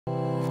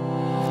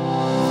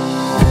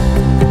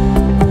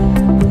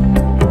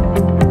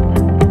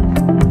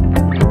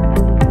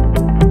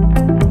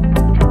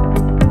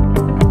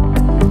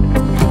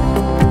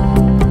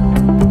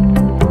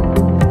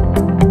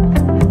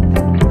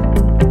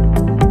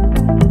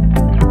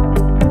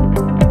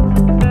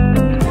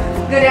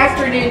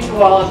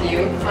all of you.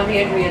 I'm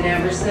Andrea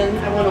Namerson.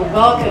 I want to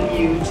welcome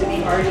you to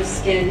the Art of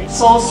Skin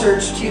Soul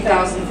Search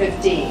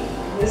 2015.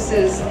 This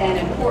is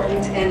an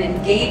important and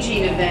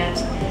engaging event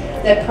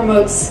that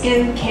promotes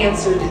skin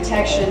cancer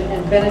detection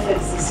and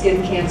benefits the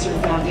Skin Cancer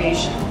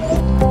Foundation.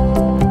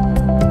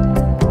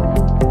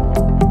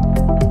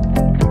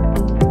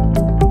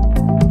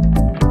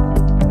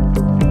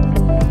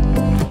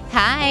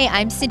 Hi,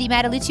 I'm Cindy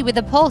Matalucci with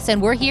The Pulse,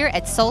 and we're here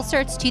at Soul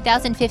Search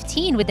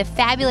 2015 with the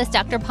fabulous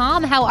Dr.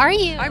 Palm. How are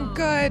you? I'm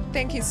good.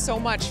 Thank you so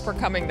much for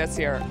coming this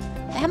year.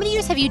 How many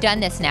years have you done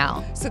this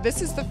now? So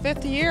this is the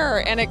 5th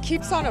year, and it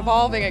keeps on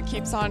evolving. It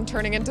keeps on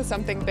turning into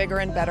something bigger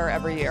and better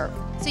every year.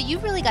 So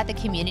you've really got the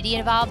community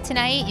involved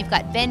tonight. You've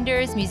got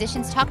vendors,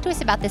 musicians. Talk to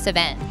us about this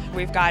event.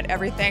 We've got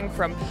everything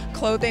from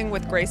clothing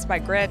with Grace by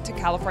Grit to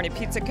California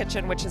Pizza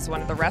Kitchen, which is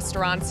one of the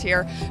restaurants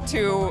here,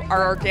 to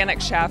our organic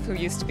chef who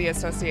used to be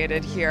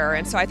associated here.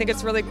 And so I think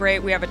it's really great.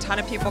 We have a ton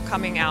of people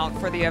coming out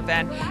for the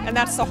event, and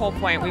that's the whole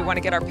point. We want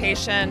to get our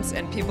patients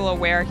and people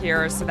aware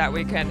here so that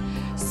we can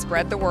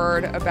spread the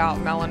word about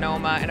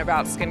melanoma and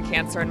about skin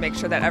cancer and make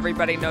sure that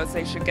everybody knows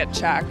they should get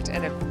checked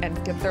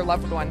and get their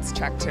loved ones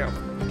checked too.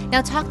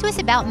 Now talk to us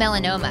about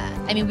melanoma.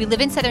 I mean, we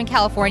live in Southern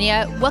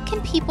California. What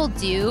can people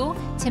do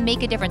to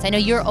make a difference? I know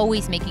you're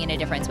always making a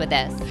difference with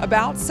this.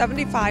 About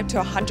 75 to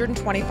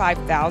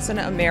 125,000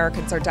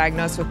 Americans are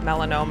diagnosed with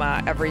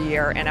melanoma every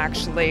year and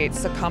actually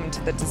succumb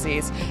to the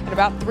disease. And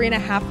about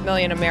 3.5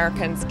 million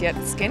Americans get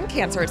skin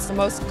cancer. It's the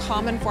most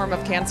common form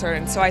of cancer.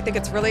 And so I think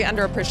it's really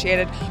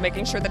underappreciated,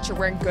 making sure that you're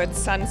wearing good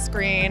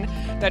sunscreen,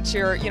 that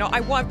you're,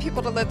 I want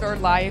people to live their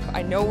life.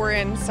 I know we're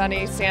in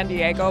sunny San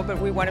Diego, but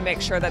we want to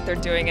make sure that they're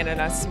doing it in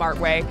a smart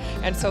way.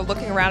 And so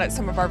looking around at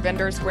some of our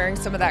vendors wearing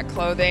some of that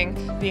clothing,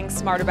 being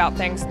smart about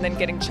things, and then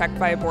getting checked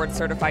by a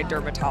board-certified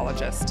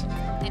dermatologist.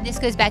 And this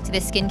goes back to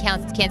the Skin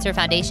Cancer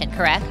Foundation,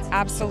 correct?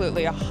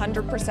 Absolutely.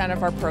 100%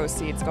 of our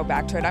proceeds go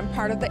back to it. I'm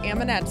part of the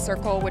Amanette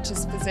Circle, which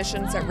is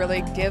physicians that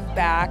really give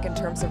back in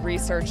terms of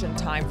research and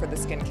time for the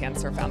Skin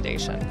Cancer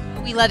Foundation.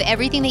 We love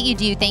everything that you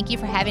do. Thank you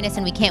for having us,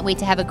 and we can't wait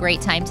to have a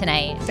great time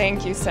tonight.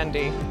 Thank you,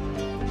 Cindy.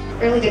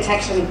 Early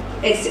detection,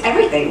 it's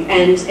everything,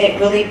 and it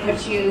really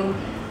puts you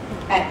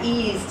at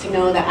ease to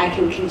know that I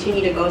can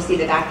continue to go see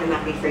the doctor and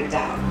not be freaked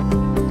out.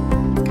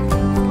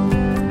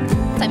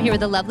 I'm here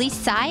with the lovely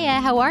Saya.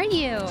 How are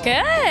you?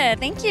 Good,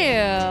 thank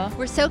you.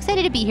 We're so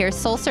excited to be here,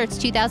 Soul Search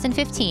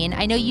 2015.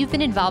 I know you've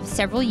been involved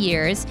several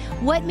years.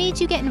 What made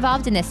you get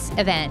involved in this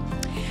event?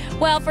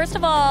 Well, first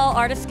of all,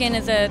 Art of Skin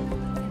is a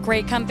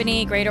great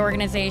company, great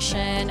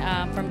organization,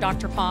 from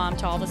Dr. Palm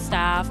to all the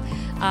staff.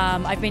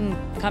 I've been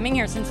coming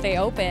here since they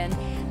opened.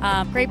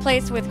 Great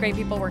place with great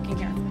people working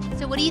here.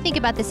 So what do you think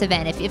about this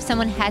event? If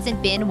someone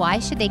hasn't been, why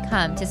should they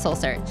come to Soul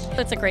Search?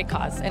 It's a great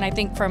cause, and I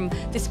think from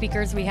the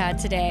speakers we had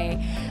today,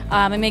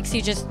 it makes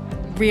you just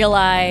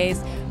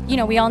realize,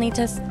 we all need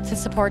to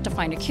support to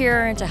find a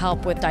cure and to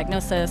help with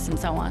diagnosis and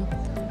so on.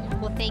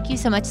 Well, thank you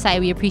so much,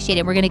 Saya. We appreciate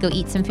it. We're going to go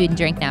eat some food and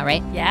drink now,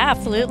 right? Yeah,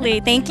 absolutely.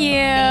 Thank you.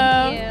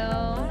 Thank you.